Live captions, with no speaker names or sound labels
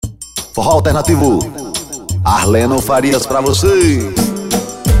Forró Alternativo, Arleno Farias pra você.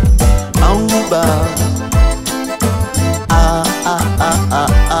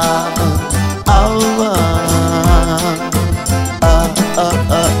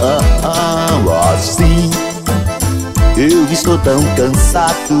 Assim, eu estou tão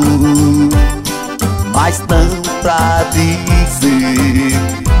cansado, mas não pra dizer.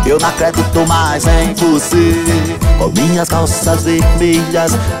 Eu não acredito mais em você. Com minhas calças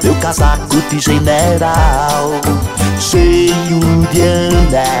vermelhas, meu casaco de general, cheio de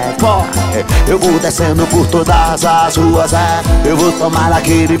ané. Eu vou descendo por todas as ruas, eu vou tomar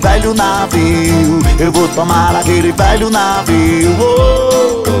aquele velho navio. Eu vou tomar aquele velho navio,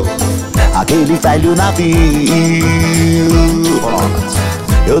 aquele velho navio.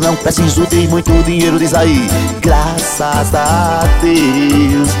 Eu não preciso de muito dinheiro, diz aí, graças a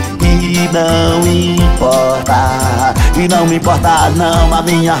Deus. E não importa, e não me importa não, a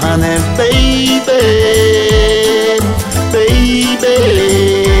minha honey baby, baby,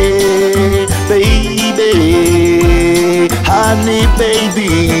 baby, honey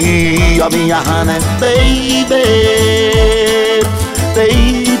baby, a minha honey baby,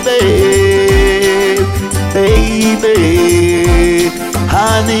 baby, baby,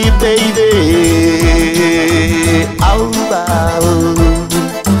 honey baby. Oh, oh,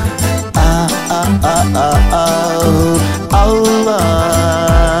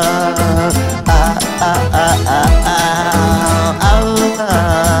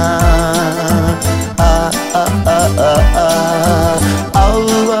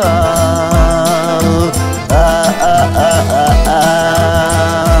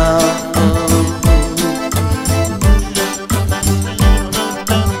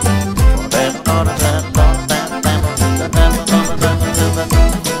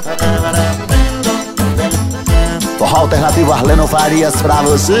 Forró Alternativo, Arleno Farias pra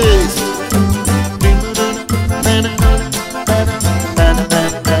vocês.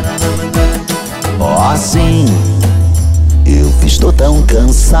 Assim, eu estou tão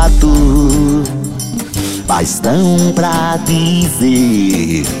cansado, mas não pra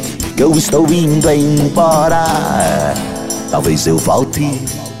dizer que eu estou indo embora. Talvez eu volte,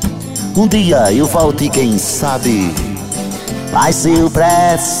 um dia eu volte, quem sabe. Mas eu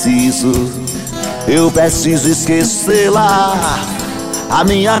preciso esquecê-la, a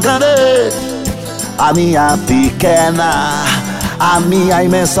minha grande, a minha pequena, a minha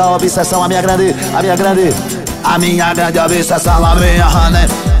imensa obsessão, a minha grande, a minha grande, a minha grande obsessão, a minha honey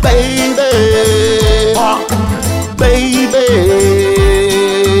baby, baby,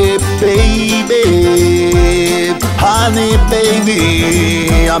 baby, honey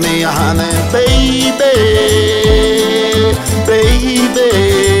baby, a minha honey baby, baby,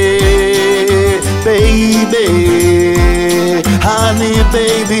 baby, honey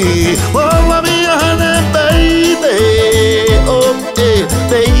baby, oh, a minha honey baby, oh,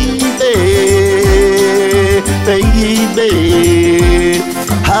 baby, baby,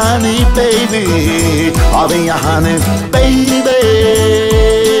 honey baby, oh, minha honey baby,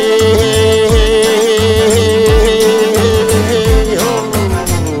 oh,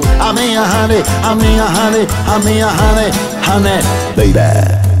 a minha honey, a minha honey, a minha honey, honey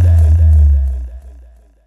baby.